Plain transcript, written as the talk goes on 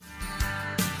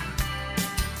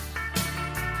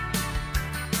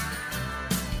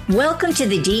Welcome to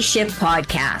the D-Shift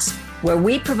podcast, where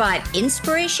we provide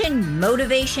inspiration,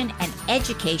 motivation, and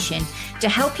education to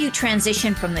help you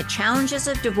transition from the challenges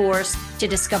of divorce to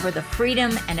discover the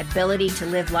freedom and ability to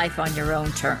live life on your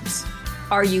own terms.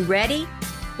 Are you ready?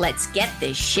 Let's get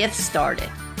this shift started.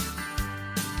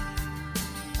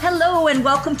 Hello, and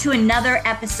welcome to another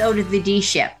episode of the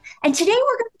D-Shift. And today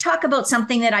we're going to talk about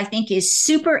something that I think is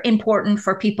super important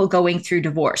for people going through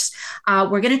divorce.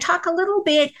 We're going to talk a little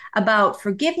bit about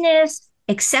forgiveness,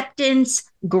 acceptance,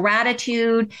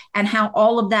 gratitude, and how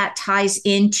all of that ties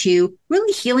into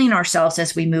really healing ourselves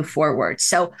as we move forward.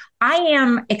 So I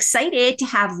am excited to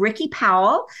have Ricky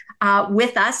Powell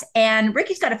with us. And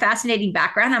Ricky's got a fascinating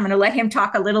background. I'm going to let him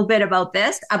talk a little bit about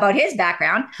his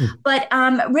background. But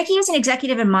Ricky is an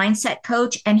executive and mindset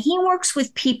coach, and he works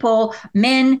with people,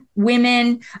 men,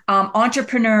 women,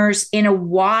 entrepreneurs in a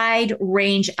wide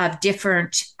range of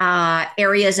different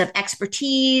areas of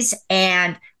expertise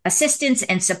and assistance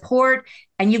and support.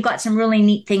 And you've got some really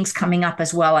neat things coming up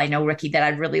as well, I know, Ricky, that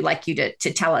I'd really like you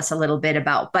to tell us a little bit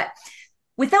about. But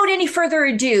without any further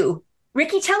ado,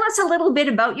 Ricky, tell us a little bit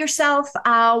about yourself,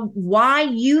 why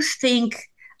you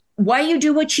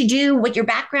do what you do, what your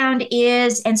background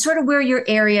is, and sort of where your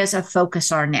areas of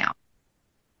focus are now.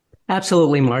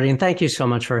 Absolutely, Marty. And thank you so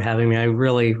much for having me. I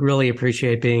really, really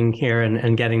appreciate being here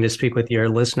and getting to speak with your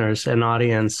listeners and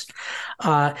audience.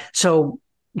 So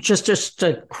just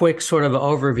a quick sort of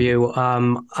overview.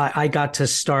 I got to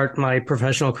start my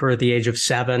professional career at the age of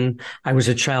 7. I was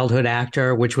a childhood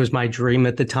actor, which was my dream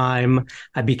at the time.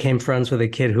 I became friends with a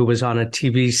kid who was on a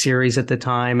TV series at the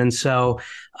time. And so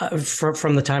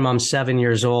from the time I'm 7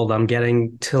 years old, I'm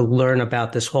getting to learn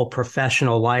about this whole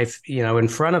professional life, in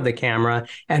front of the camera.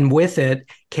 And with it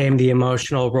came the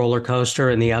emotional roller coaster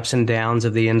and the ups and downs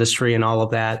of the industry and all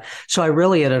of that. So I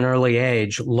really, at an early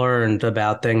age, learned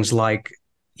about things like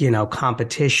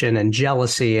competition and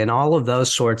jealousy and all of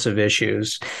those sorts of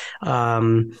issues.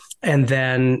 And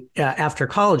then after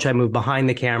college, I moved behind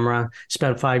the camera,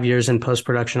 spent 5 years in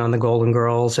post-production on the Golden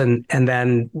Girls, and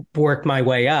then worked my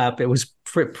way up. It was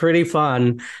pretty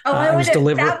fun. That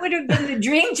would have been the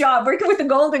dream job, working with the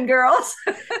Golden Girls.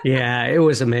 Yeah, it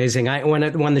was amazing.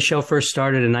 When the show first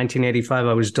started in 1985,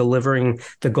 I was delivering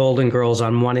the Golden Girls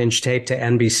on 1-inch tape to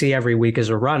NBC every week as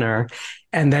a runner,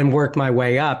 and then worked my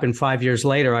way up. And 5 years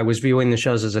later, I was viewing the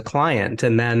shows as a client.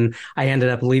 And then I ended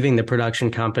up leaving the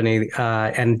production company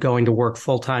and going to work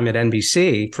full time at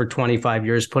NBC for 25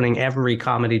 years, putting every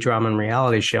comedy, drama, and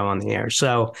reality show on the air.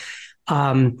 So,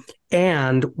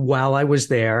 and while I was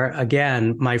there,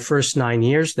 again, my first 9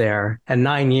 years there, and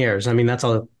 9 years, I mean,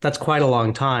 that's quite a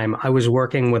long time. I was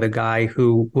working with a guy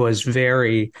who was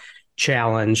very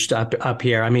challenged up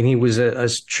here. I mean, he was a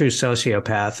true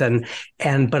sociopath,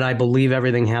 but I believe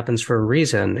everything happens for a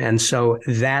reason. And so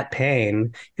that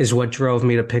pain is what drove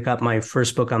me to pick up my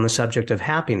first book on the subject of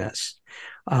happiness,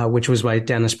 which was by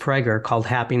Dennis Prager, called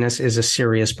Happiness is a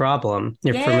Serious Problem.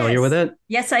 You're familiar with it?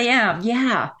 Yes, I am.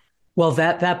 Yeah. Well,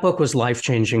 that book was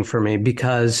life-changing for me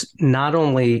because not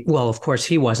only, well, of course,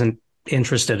 he wasn't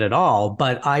interested at all,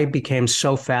 but I became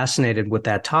so fascinated with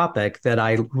that topic that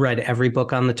I read every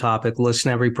book on the topic,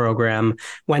 listened to every program,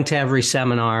 went to every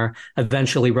seminar,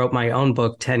 eventually wrote my own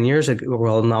book 10 years ago,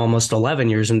 well, almost 11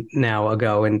 years now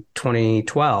ago in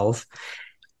 2012.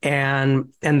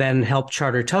 And then helped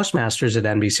charter Toastmasters at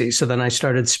NBC. So then I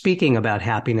started speaking about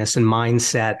happiness and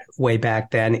mindset way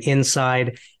back then,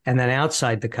 inside and then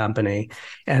outside the company.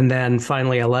 And then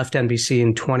finally I left NBC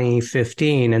in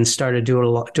 2015 and started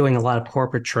doing a lot of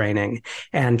corporate training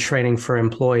and training for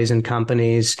employees and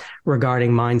companies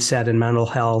regarding mindset and mental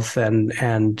health and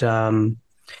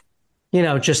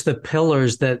just the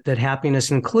pillars that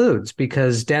happiness includes,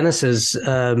 because Dennis's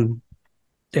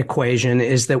equation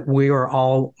is that we are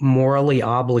all morally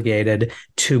obligated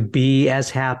to be as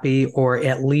happy or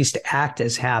at least act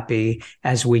as happy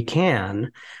as we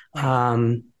can.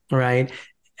 Right?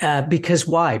 Because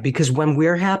why? Because when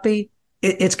we're happy,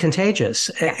 it's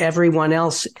contagious. Everyone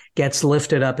else gets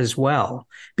lifted up as well,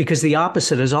 because the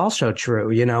opposite is also true.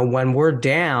 When we're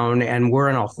down and we're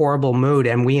in a horrible mood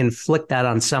and we inflict that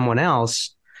on someone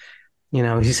else,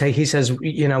 he says,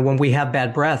 when we have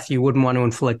bad breath, you wouldn't want to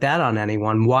inflict that on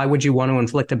anyone. Why would you want to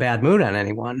inflict a bad mood on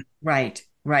anyone? Right.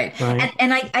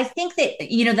 And I think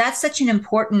that, that's such an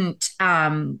important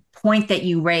point that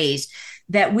you raised,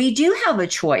 that we do have a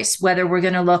choice whether we're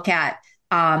going to look at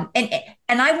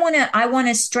and I want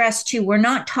to stress too, we're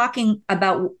not talking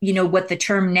about, what the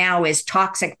term now is,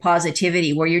 toxic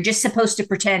positivity, where you're just supposed to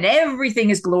pretend everything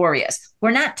is glorious.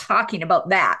 We're not talking about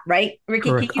that, right,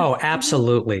 Ricky?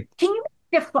 Absolutely. Can you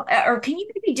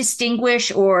maybe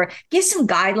distinguish or give some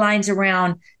guidelines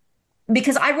around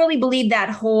because I really believe that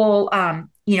whole,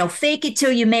 fake it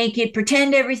till you make it,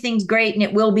 pretend everything's great and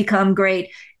it will become great.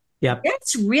 Yep.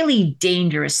 That's really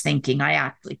dangerous thinking, I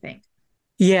actually think.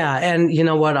 Yeah, and you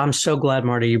know what? I'm so glad,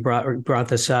 Marty, you brought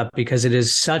this up because it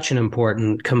is such an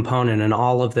important component in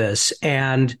all of this.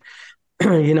 And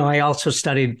I also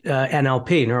studied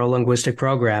NLP, neuro linguistic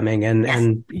programming,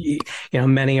 and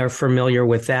many are familiar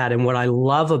with that. And what I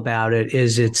love about it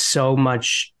is it's so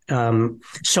much.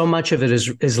 So much of it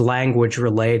is language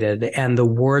related, and the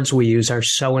words we use are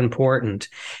so important.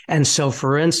 And so,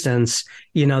 for instance,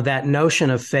 that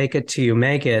notion of fake it till you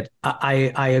make it,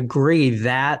 I agree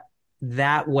that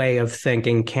that way of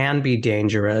thinking can be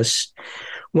dangerous.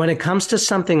 When it comes to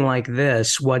something like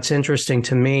this, what's interesting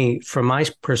to me from my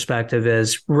perspective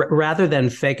is rather than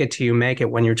fake it till you make it,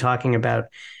 when you're talking about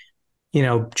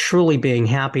truly being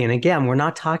happy. And again, we're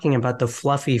not talking about the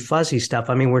fluffy, fuzzy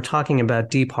stuff. I mean, we're talking about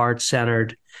deep,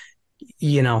 heart-centered,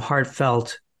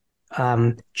 heartfelt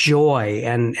joy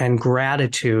and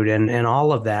gratitude and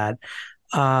all of that.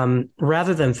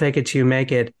 Rather than fake it till you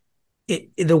make it,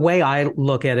 the way I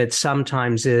look at it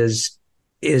sometimes is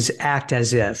act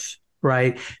as if,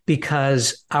 right?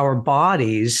 Because our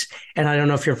bodies, and I don't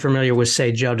know if you're familiar with,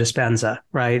 say, Joe Dispenza,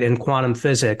 right, in quantum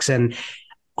physics, and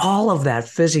all of that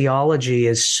physiology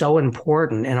is so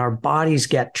important, and our bodies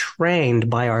get trained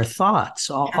by our thoughts.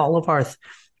 All of our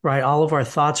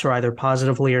thoughts are either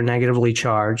positively or negatively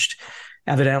charged.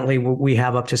 Evidently, we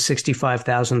have up to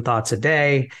 65,000 thoughts a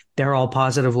day. They're all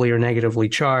positively or negatively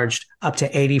charged. Up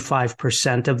to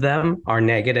 85% of them are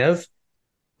negative.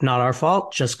 Not our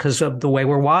fault, just because of the way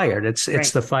we're wired. It's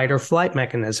the fight or flight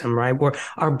mechanism, right?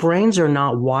 Our brains are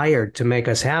not wired to make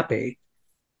us happy.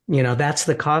 That's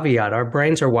the caveat. Our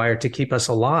brains are wired to keep us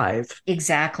alive.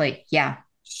 Exactly. Yeah.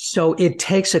 So it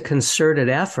takes a concerted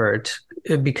effort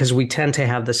because we tend to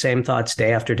have the same thoughts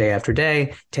day after day after day.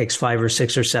 It takes 5 or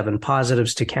 6 or 7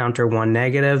 positives to counter one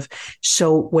negative.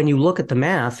 So when you look at the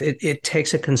math, it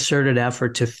takes a concerted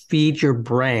effort to feed your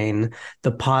brain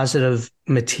the positive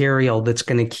material that's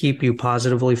going to keep you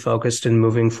positively focused and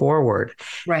moving forward.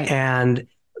 Right. And,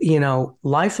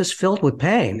 life is filled with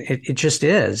pain. It just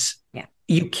is. Yeah.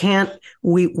 You can't,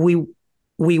 we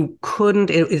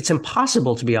couldn't, it's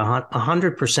impossible to be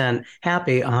 100%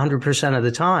 happy 100% of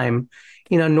the time,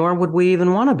 nor would we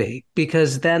even want to be,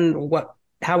 because then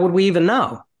how would we even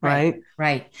know? Right.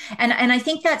 Right. And I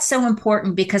think that's so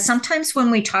important, because sometimes when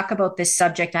we talk about this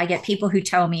subject, I get people who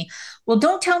tell me, well,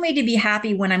 don't tell me to be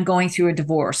happy when I'm going through a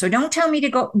divorce, or don't tell me to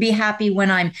go be happy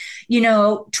when I'm,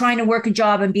 trying to work a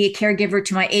job and be a caregiver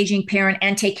to my aging parent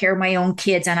and take care of my own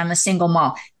kids, and I'm a single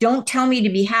mom. Don't tell me to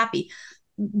be happy.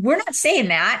 We're not saying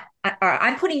that.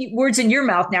 I'm putting words in your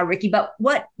mouth now, Ricky. But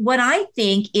what I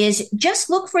think is,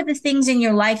 just look for the things in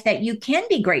your life that you can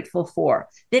be grateful for,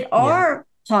 that are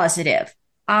positive.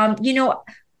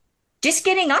 Just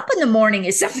getting up in the morning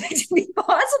is something to be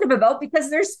positive about, because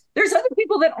there's other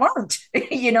people that aren't.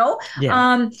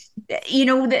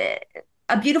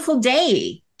 A beautiful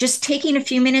day. Just taking a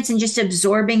few minutes and just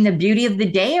absorbing the beauty of the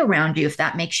day around you, if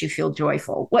that makes you feel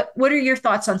joyful. What are your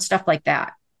thoughts on stuff like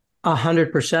that?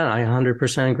 100%. I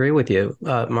 100% agree with you,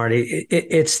 Marty.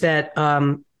 It's that,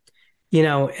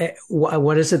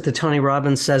 what is it that Tony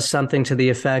Robbins says, something to the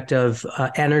effect of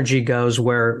energy goes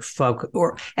where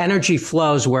energy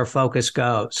flows where focus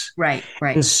goes. Right.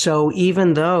 And so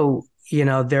even though,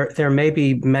 there may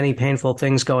be many painful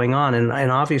things going on,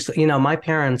 and obviously, my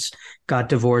parents got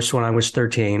divorced when I was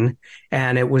 13,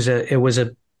 and it was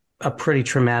a pretty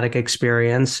traumatic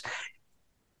experience.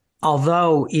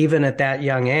 Although even at that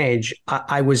young age,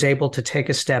 I was able to take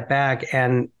a step back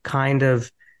and kind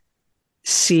of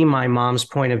see my mom's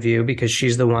point of view, because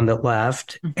she's the one that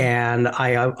left. Mm-hmm. And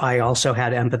I also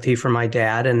had empathy for my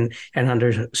dad and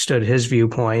understood his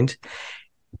viewpoint.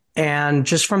 And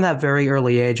just from that very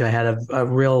early age, I had a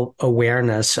real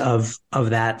awareness of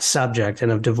that subject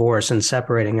and of divorce and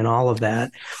separating and all of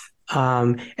that.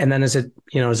 And then as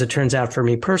it turns out for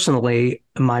me personally,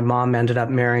 my mom ended up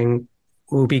marrying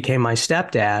who became my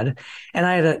stepdad. And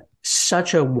I had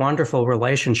such a wonderful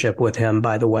relationship with him,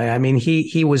 by the way. I mean,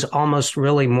 he was almost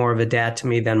really more of a dad to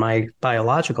me than my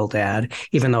biological dad,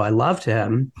 even though I loved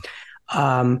him.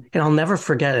 And I'll never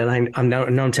forget it. I know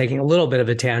I'm taking a little bit of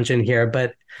a tangent here,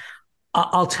 but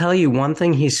I'll tell you one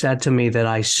thing he said to me that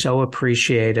I so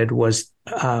appreciated was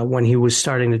when he was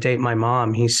starting to date my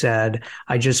mom. He said,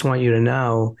 "I just want you to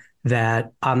know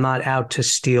that I'm not out to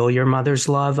steal your mother's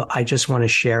love. I just want to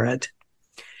share it."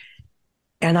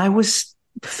 And I was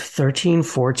 13,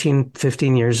 14,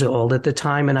 15 years old at the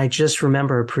time. And I just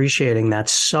remember appreciating that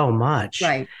so much.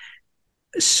 Right.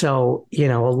 So, a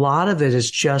lot of it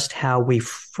is just how we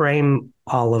frame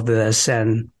all of this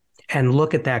and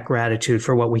look at that gratitude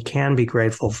for what we can be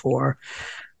grateful for.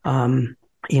 Um,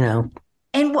 you know,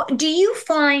 And what do you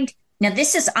find now?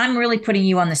 This is, I'm really putting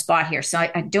you on the spot here. So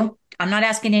I'm not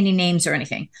asking any names or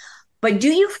anything, but do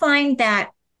you find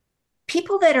that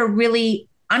people that are really,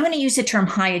 I'm going to use the term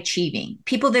high achieving,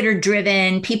 people that are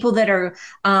driven, people that are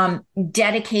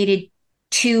dedicated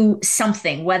to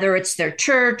something, whether it's their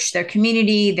church, their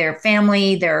community, their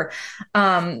family, their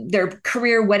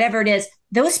career, whatever it is,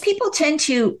 those people tend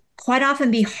to quite often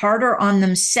be harder on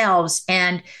themselves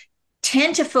and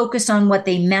tend to focus on what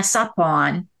they mess up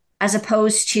on, as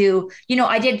opposed to,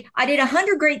 I did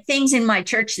 100 great things in my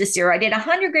church this year. I did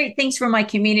 100 great things for my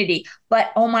community,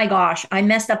 but oh my gosh, I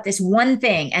messed up this one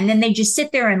thing. And then they just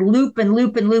sit there and loop and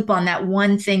loop and loop on that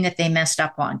one thing that they messed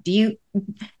up on.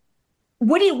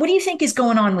 What do you think is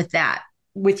going on with that,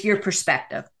 with your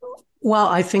perspective? well,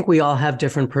 I think we all have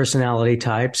different personality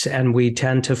types, and we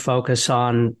tend to focus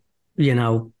on, you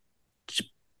know,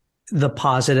 the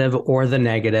positive or the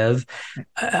negative.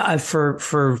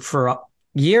 For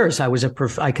years,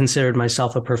 I considered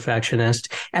myself a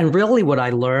perfectionist, and really what I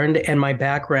learned, and my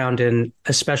background in,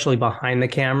 especially behind the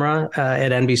camera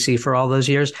at NBC for all those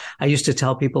years, I used to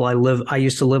tell people I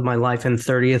used to live my life in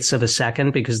 30ths of a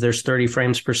second because there's 30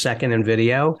 frames per second in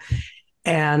video.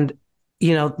 And,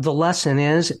 the lesson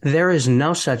is there is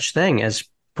no such thing as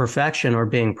perfection or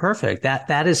being perfect.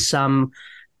 That is some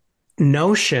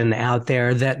notion out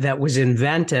there that was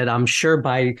invented, I'm sure,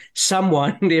 by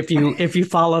someone. If you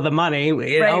follow the money,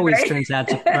 it always turns out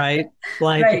to, right?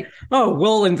 Like, Right. oh,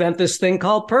 we'll invent this thing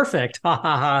called perfect. Ha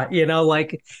ha ha.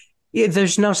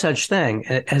 There's no such thing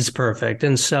as perfect.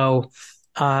 And so,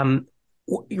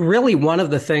 really one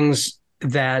of the things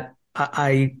that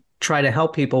I try to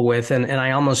help people with, and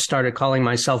I almost started calling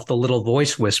myself the little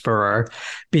voice whisperer,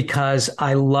 because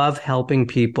I love helping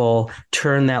people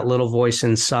turn that little voice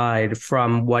inside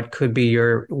from what could be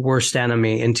your worst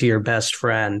enemy into your best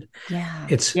friend. Yeah.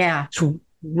 It's Yeah. it's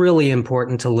really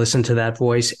important to listen to that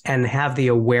voice and have the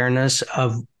awareness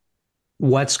of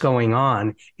what's going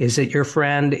on. Is it your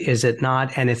friend? Is it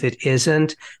not? And if it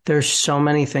isn't, there's so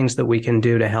many things that we can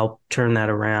do to help turn that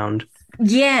around.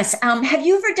 Yes. Have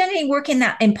you ever done any work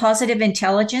in positive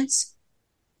intelligence?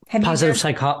 Have you done?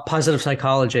 Positive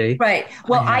psychology. Right. I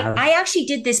Well, have. I actually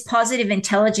did this positive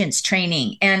intelligence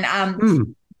training, and Hmm,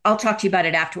 I'll talk to you about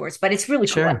it afterwards, but it's really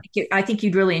cool. sure. I think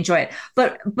you'd really enjoy it.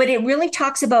 But it really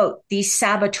talks about these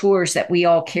saboteurs that we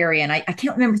all carry. And I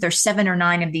can't remember if there's 7 or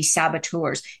 9 of these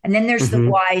saboteurs. And then there's the Hmm.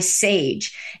 wise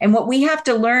sage. And what we have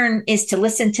to learn is to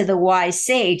listen to the wise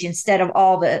sage instead of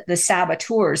all the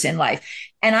saboteurs in life.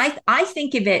 And I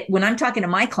think of it when I'm talking to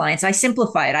my clients, I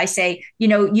simplify it. I say,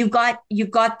 you've got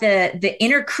the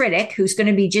inner critic who's going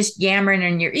to be just yammering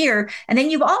in your ear. And then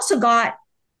you've also got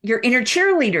your inner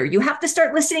cheerleader. You have to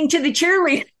start listening to the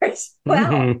cheerleaders. Well,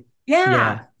 Hmm. yeah.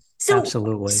 Yeah, So,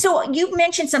 absolutely. so you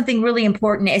mentioned something really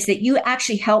important is that you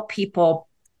actually help people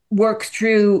work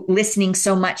through listening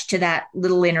so much to that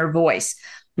little inner voice.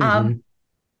 Um,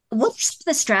 Hmm. what's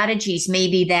the strategies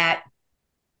maybe that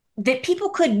people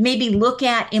could maybe look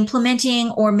at implementing,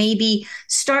 or maybe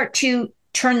start to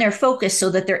turn their focus so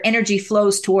that their energy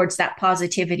flows towards that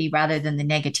positivity rather than the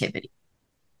negativity?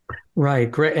 Right.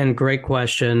 Great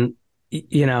question.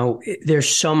 There's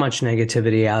so much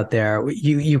negativity out there.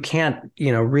 You can't,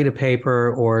 read a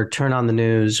paper or turn on the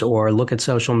news or look at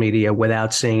social media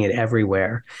without seeing it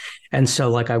everywhere. And so,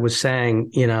 like I was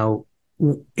saying,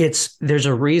 there's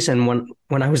a reason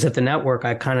when I was at the network,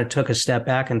 I kind of took a step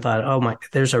back and thought, oh my,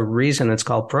 there's a reason it's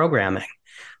called programming.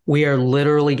 We are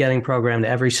literally getting programmed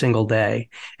every single day.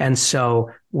 And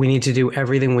so we need to do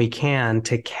everything we can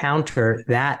to counter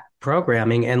that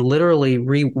programming and literally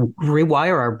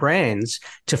rewire our brains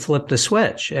to flip the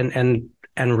switch and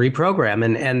reprogram.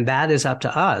 And that is up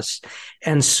to us.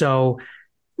 And so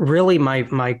really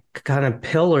my kind of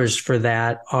pillars for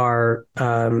that are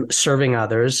serving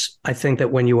others. I think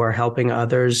that when you are helping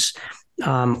others,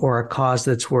 or a cause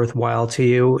that's worthwhile to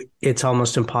you, it's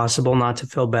almost impossible not to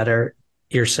feel better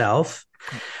yourself.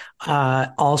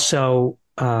 Also,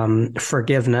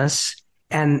 forgiveness,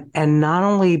 and not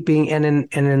only being, and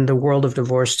in the world of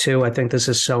divorce too, I think this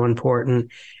is so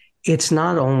important. It's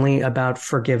not only about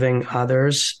forgiving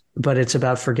others, but it's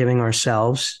about forgiving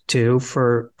ourselves too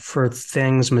for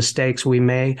things, mistakes we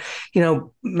may,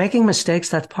 making mistakes.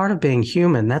 That's part of being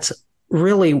human. That's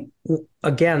really,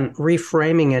 again,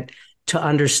 reframing it to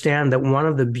understand that one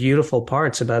of the beautiful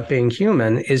parts about being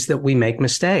human is that we make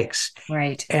mistakes.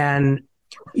 Right. And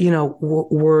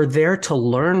we're there to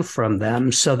learn from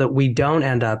them so that we don't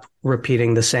end up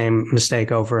repeating the same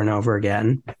mistake over and over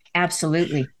again.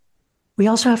 Absolutely. We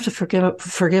also have to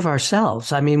forgive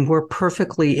ourselves. I mean, we're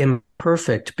perfectly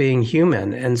imperfect being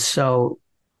human. And so,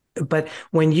 but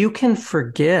when you can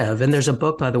forgive, and there's a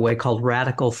book, by the way, called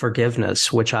Radical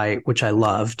Forgiveness, which I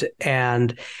loved.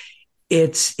 And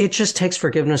it just takes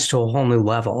forgiveness to a whole new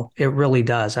level. It really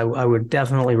does. I would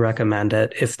definitely recommend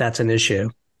it if that's an issue.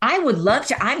 I would love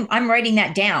to. I'm writing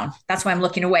that down. That's why I'm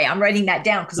looking away. I'm writing that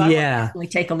down because I want to definitely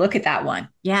take a look at that one.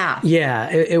 Yeah.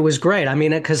 Yeah, it was great. I mean,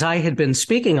 because I had been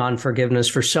speaking on forgiveness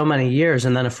for so many years,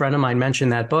 and then a friend of mine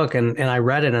mentioned that book, and I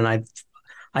read it, and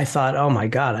I thought, oh my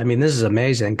God, I mean, this is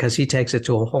amazing because he takes it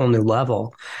to a whole new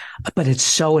level. But it's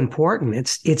so important.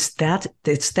 It's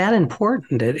that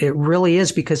important. It really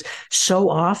is, because so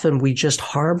often we just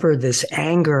harbor this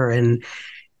anger and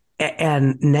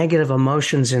negative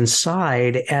emotions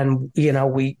inside, and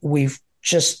we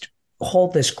just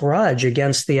hold this grudge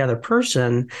against the other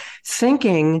person,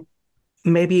 thinking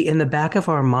maybe in the back of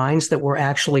our minds that we're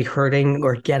actually hurting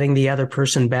or getting the other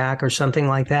person back or something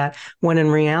like that, when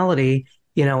in reality,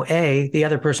 the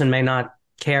other person may not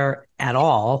care at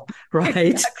all, right?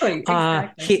 Exactly.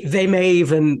 They may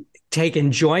even take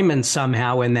enjoyment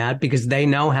somehow in that because they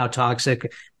know how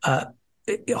toxic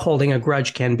holding a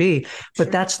grudge can be.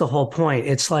 But that's the whole point.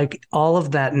 It's like all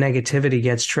of that negativity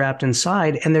gets trapped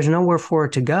inside and there's nowhere for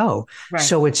it to go. Right.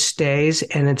 So it stays,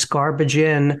 and it's garbage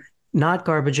in, not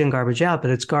garbage in, garbage out,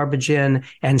 but it's garbage in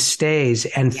and stays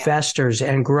and festers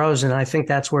and grows. And I think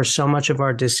that's where so much of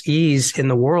our dis-ease in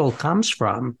the world comes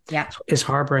from, is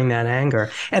harboring that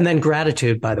anger. And then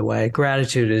gratitude, by the way,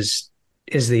 gratitude is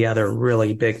the other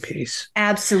really big piece.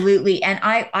 Absolutely. And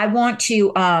I want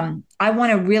to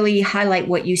really highlight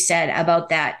what you said about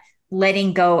that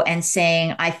letting go and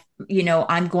saying,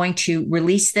 I'm going to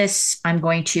release this. I'm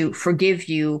going to forgive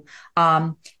you.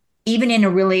 Even in a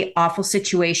really awful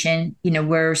situation,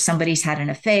 where somebody's had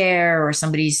an affair or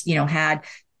somebody's, had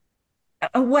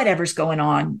whatever's going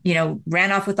on,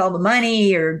 ran off with all the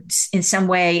money or in some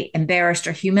way embarrassed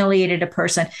or humiliated a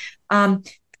person.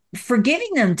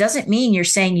 Forgiving them doesn't mean you're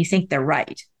saying you think they're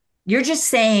right. You're just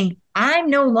saying, I'm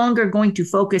no longer going to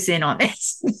focus in on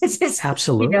this. This is,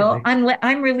 absolutely.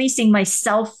 I'm releasing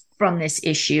myself from this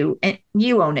issue, and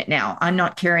you own it now. I'm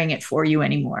not carrying it for you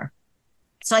anymore.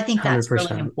 So I think that's 100%.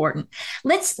 Really important.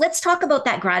 Let's talk about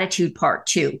that gratitude part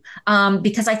too,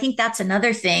 because I think that's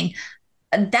another thing.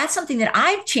 That's something that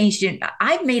I've changed in.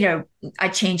 I've made a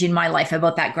change in my life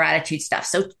about that gratitude stuff.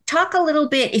 So talk a little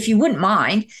bit, if you wouldn't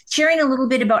mind, sharing a little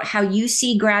bit about how you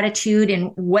see gratitude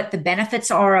and what the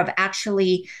benefits are of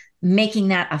actually making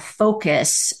that a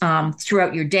focus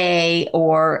throughout your day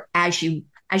or as you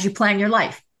plan your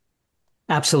life.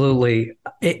 Absolutely.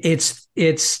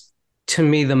 It's to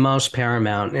me, the most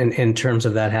paramount in terms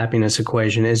of that happiness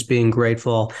equation is being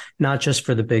grateful, not just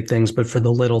for the big things, but for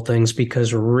the little things,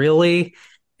 because really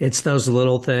it's those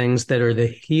little things that are the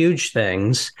huge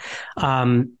things.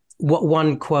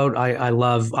 One quote I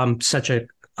love, I'm such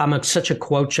a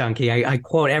quote junkie. I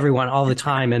quote everyone all the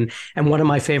time. And one of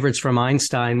my favorites from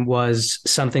Einstein was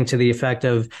something to the effect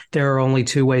of, there are only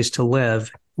two ways to live.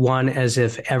 One as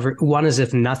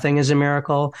if nothing is a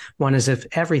miracle. One as if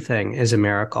everything is a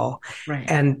miracle. Right.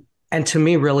 And to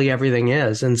me, really everything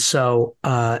is. And so,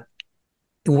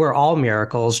 we're all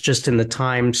miracles just in the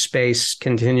time space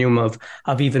continuum of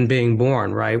even being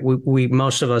born, right? We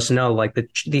most of us know, like,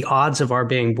 the odds of our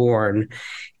being born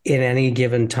in any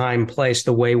given time, place,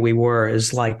 the way we were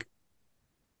is like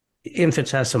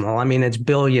infinitesimal. I mean, it's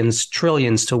billions,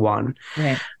 trillions to one.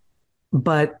 Right.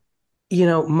 But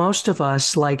most of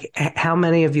us, like, how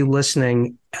many of you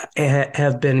listening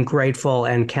have been grateful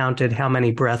and counted how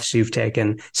many breaths you've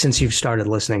taken since you've started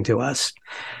listening to us?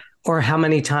 Or how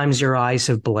many times your eyes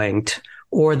have blinked?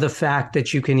 Or the fact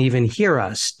that you can even hear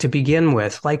us to begin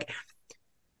with? Like,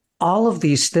 all of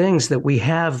these things that we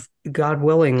have, God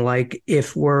willing, like,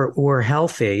 if we're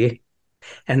healthy,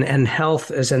 and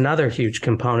health is another huge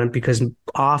component, because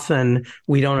often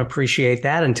we don't appreciate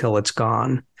that until it's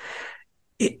gone.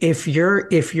 If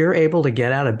you're able to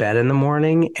get out of bed in the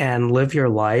morning and live your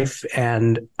life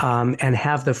and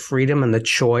have the freedom and the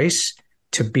choice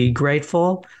to be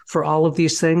grateful for all of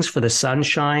these things, for the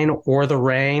sunshine or the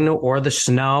rain or the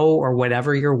snow or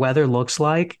whatever your weather looks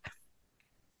like,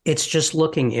 it's just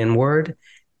looking inward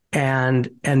and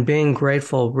being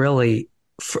grateful really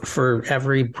for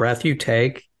every breath you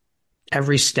take,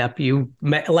 every step you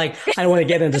make. Like, I don't want to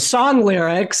get into song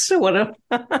lyrics.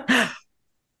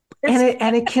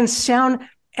 And it can sound,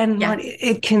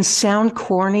 it can sound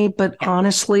corny, but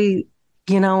honestly,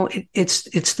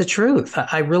 it's the truth.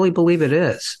 I really believe it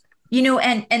is.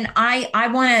 And I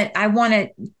want to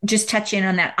just touch in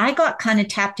on that. I got kind of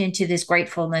tapped into this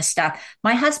gratefulness stuff.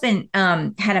 My husband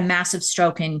had a massive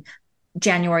stroke in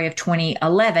January of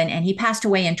 2011, and he passed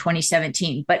away in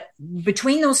 2017. But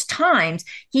between those times,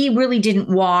 he really didn't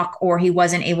walk, or he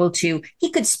wasn't able to. He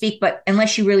could speak, but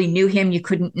unless you really knew him, you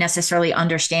couldn't necessarily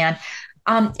understand.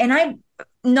 And I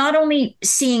not only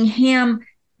seeing him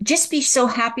just be so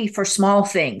happy for small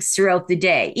things throughout the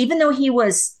day, even though he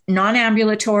was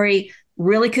non-ambulatory,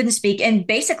 really couldn't speak, and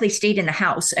basically stayed in the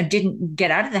house and didn't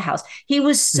get out of the house. He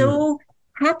was so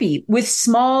happy with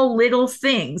small little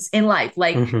things in life,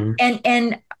 like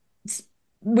and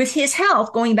with his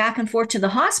health going back and forth to the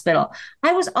hospital.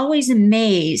 I was always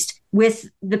amazed with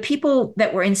the people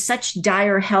that were in such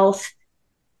dire health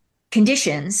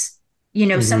conditions,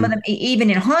 some of them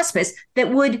even in hospice,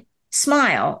 that would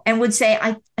smile and would say,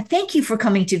 I thank you for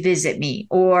coming to visit me,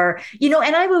 or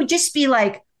and I would just be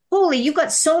like, holy, you've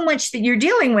got so much that you're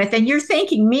dealing with and you're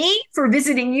thanking me for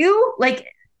visiting you,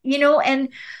 and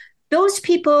those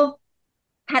people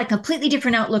had a completely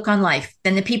different outlook on life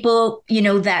than the people,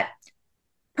 that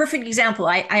perfect example.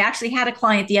 I actually had a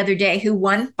client the other day who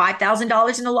won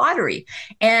 $5,000 in the lottery.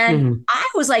 And I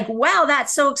was like, wow,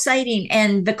 that's so exciting.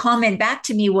 And the comment back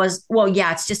to me was, well,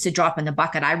 yeah, it's just a drop in the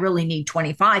bucket. I really need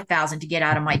 25,000 to get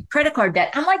out of my credit card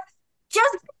debt. I'm like,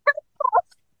 just.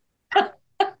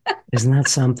 Isn't that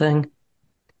something?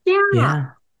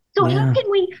 Yeah. So how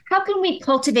can we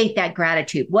cultivate that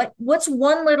gratitude? What's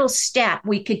one little step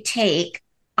we could take?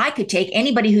 I could take,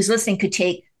 anybody who's listening could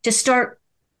take, to start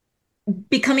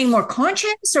becoming more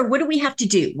conscious, or what do we have to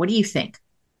do? What do you think?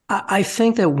 I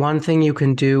think that one thing you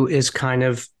can do is kind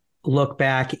of look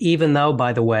back, even though,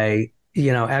 by the way,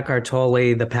 Eckhart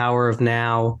Tolle, The Power of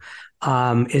Now,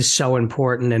 is so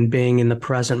important, and being in the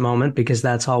present moment, because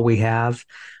that's all we have.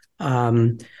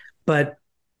 But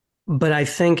I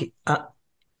think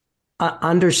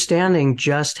understanding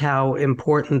just how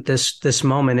important this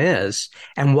moment is,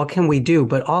 and what can we do.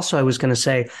 But also, I was going to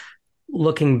say,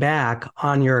 looking back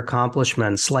on your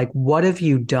accomplishments, like, what have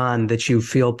you done that you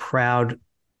feel proud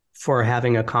for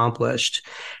having accomplished?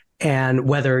 And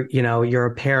whether, you're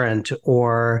a parent,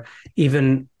 or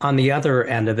even on the other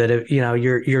end of it,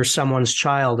 you're someone's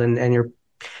child, and you're,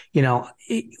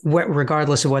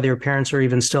 regardless of whether your parents are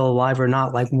even still alive or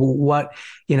not, like, what,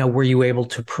 were you able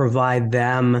to provide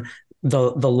them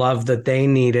the love that they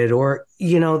needed? Or,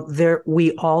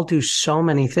 we all do so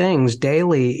many things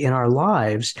daily in our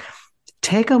lives.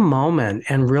 Take a moment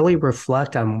and really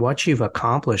reflect on what you've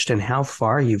accomplished and how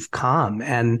far you've come,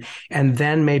 and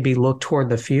then maybe look toward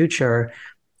the future.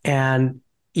 And,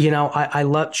 I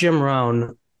love Jim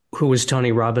Rohn, who was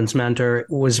Tony Robbins' mentor,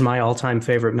 was my all-time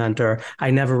favorite mentor.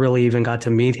 I never really even got to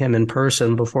meet him in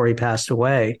person before he passed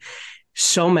away.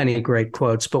 So many great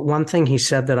quotes. But one thing he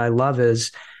said that I love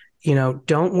is,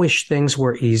 don't wish things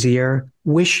were easier,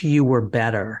 wish you were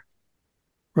better.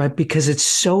 Right? Because it's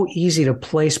so easy to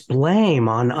place blame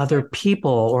on other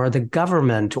people, or the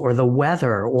government, or the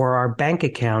weather, or our bank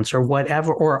accounts, or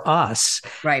whatever, or us.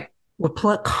 Right. We're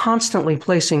constantly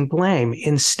placing blame.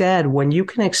 Instead, when you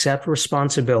can accept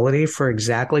responsibility for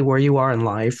exactly where you are in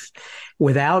life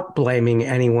without blaming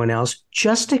anyone else,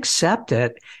 just accept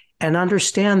it and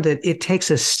understand that it takes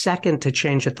a second to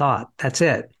change a thought. That's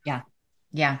it. Yeah.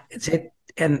 Yeah. It's it.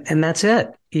 And that's it,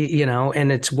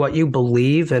 and it's what you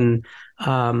believe. And,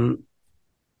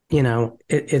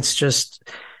 it's just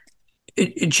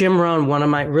Jim Rohn. One of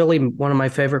my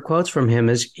favorite quotes from him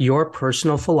is, your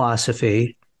personal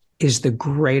philosophy is the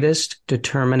greatest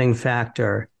determining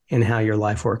factor in how your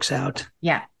life works out.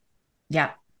 Yeah.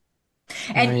 Yeah.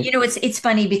 And right. It's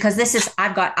funny, because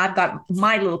I've got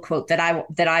my little quote that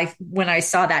I when I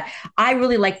saw that, I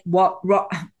really like now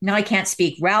I can't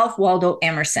speak, Ralph Waldo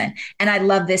Emerson. And I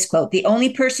love this quote: the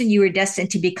only person you are destined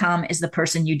to become is the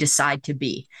person you decide to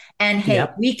be. And hey,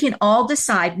 we can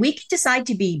decide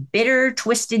to be bitter,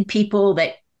 twisted people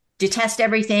that detest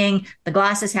everything, the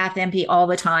glass is half empty all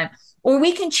the time. Or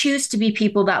we can choose to be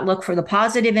people that look for the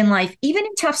positive in life, even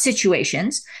in tough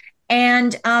situations,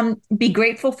 and be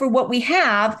grateful for what we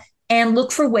have, and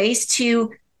look for ways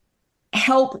to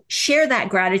help share that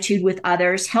gratitude with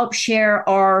others, help share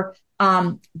our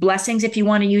blessings, if you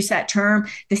want to use that term,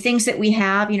 the things that we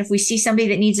have. If we see somebody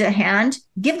that needs a hand,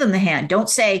 give them the hand. Don't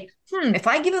say, if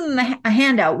I give them a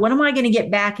handout, what am I going to get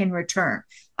back in return?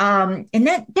 And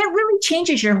that really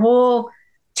changes your whole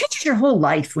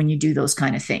life when you do those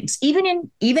kind of things, even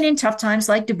in tough times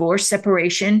like divorce,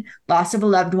 separation, loss of a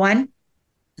loved one,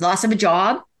 loss of a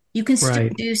job, You can still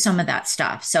Right. do some of that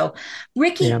stuff. So,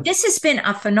 Ricky, Yeah. this has been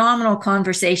a phenomenal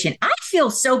conversation. I feel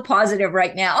so positive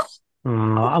right now.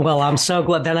 Well, I'm so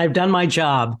glad that I've done my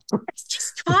job.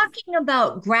 Just talking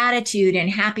about gratitude and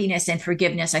happiness and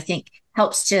forgiveness, I think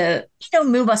helps to,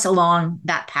 move us along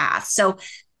that path. So,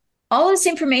 all this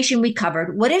information we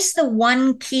covered, what is the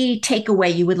one key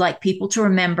takeaway you would like people to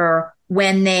remember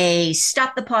when they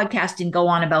stop the podcast and go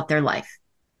on about their life?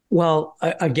 Well,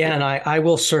 again, I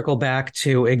will circle back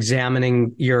to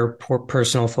examining your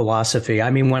personal philosophy.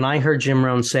 I mean, when I heard Jim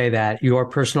Rohn say that your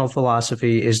personal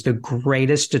philosophy is the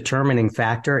greatest determining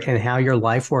factor in how your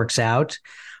life works out,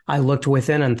 I looked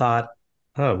within and thought,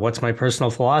 oh, what's my personal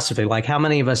philosophy? Like, how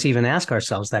many of us even ask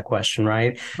ourselves that question,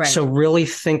 right? Right. So really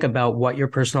think about what your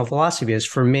personal philosophy is.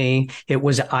 For me, it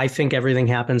was, I think everything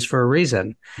happens for a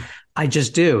reason. I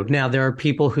just do. Now, there are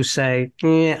people who say,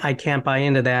 I can't buy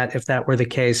into that. If that were the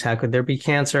case, how could there be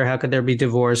cancer? How could there be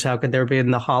divorce? How could there be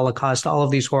the Holocaust? All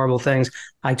of these horrible things.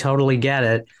 I totally get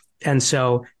it. And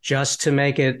so just to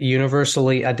make it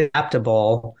universally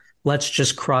adaptable, let's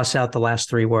just cross out the last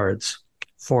three words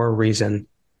for a reason,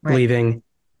 Right. believing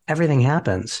everything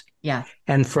happens. Yeah.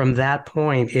 And from that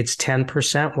point, it's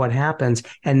 10% what happens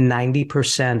and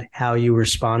 90% how you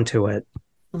respond to it.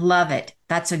 Love it.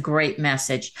 That's a great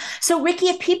message. So, Ricky,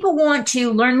 if people want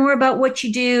to learn more about what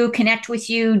you do, connect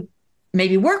with you,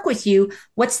 maybe work with you,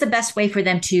 what's the best way for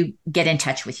them to get in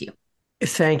touch with you?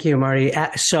 Thank you, Marty.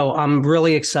 So I'm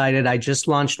really excited. I just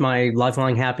launched my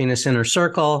Lifelong Happiness Inner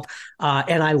Circle.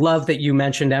 And I love that you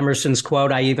mentioned Emerson's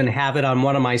quote. I even have it on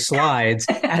one of my slides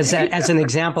as an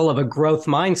example of a growth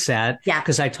mindset,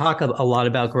 because I talk a lot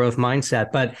about growth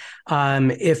mindset. But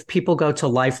if people go to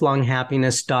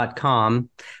lifelonghappiness.com,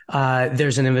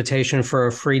 there's an invitation for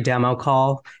a free demo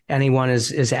call. Anyone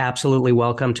is absolutely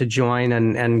welcome to join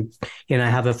and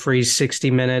have a free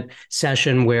 60-minute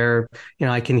session where,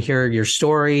 I can hear your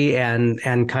story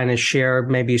and kind of share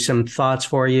maybe some thoughts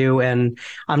for you. And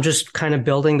I'm just kind of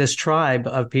building this tribe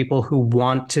of people who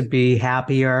want to be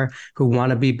happier, who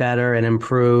want to be better and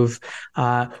improve.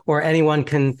 Or anyone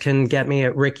can get me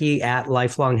at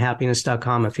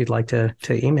ricky@lifelonghappiness.com if you'd like to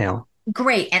email.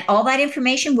 Great. And all that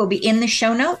information will be in the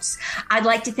show notes. I'd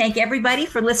like to thank everybody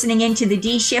for listening into the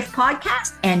D Shift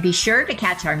podcast, and be sure to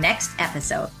catch our next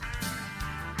episode.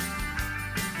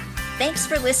 Thanks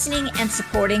for listening and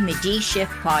supporting the D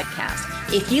Shift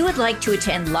podcast. If you would like to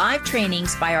attend live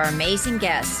trainings by our amazing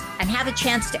guests and have a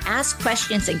chance to ask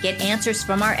questions and get answers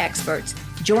from our experts,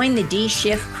 join the D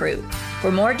Shift crew.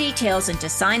 For more details and to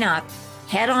sign up,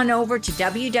 head on over to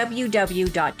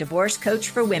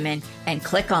www.divorcecoachforwomen and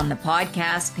click on the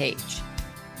podcast page.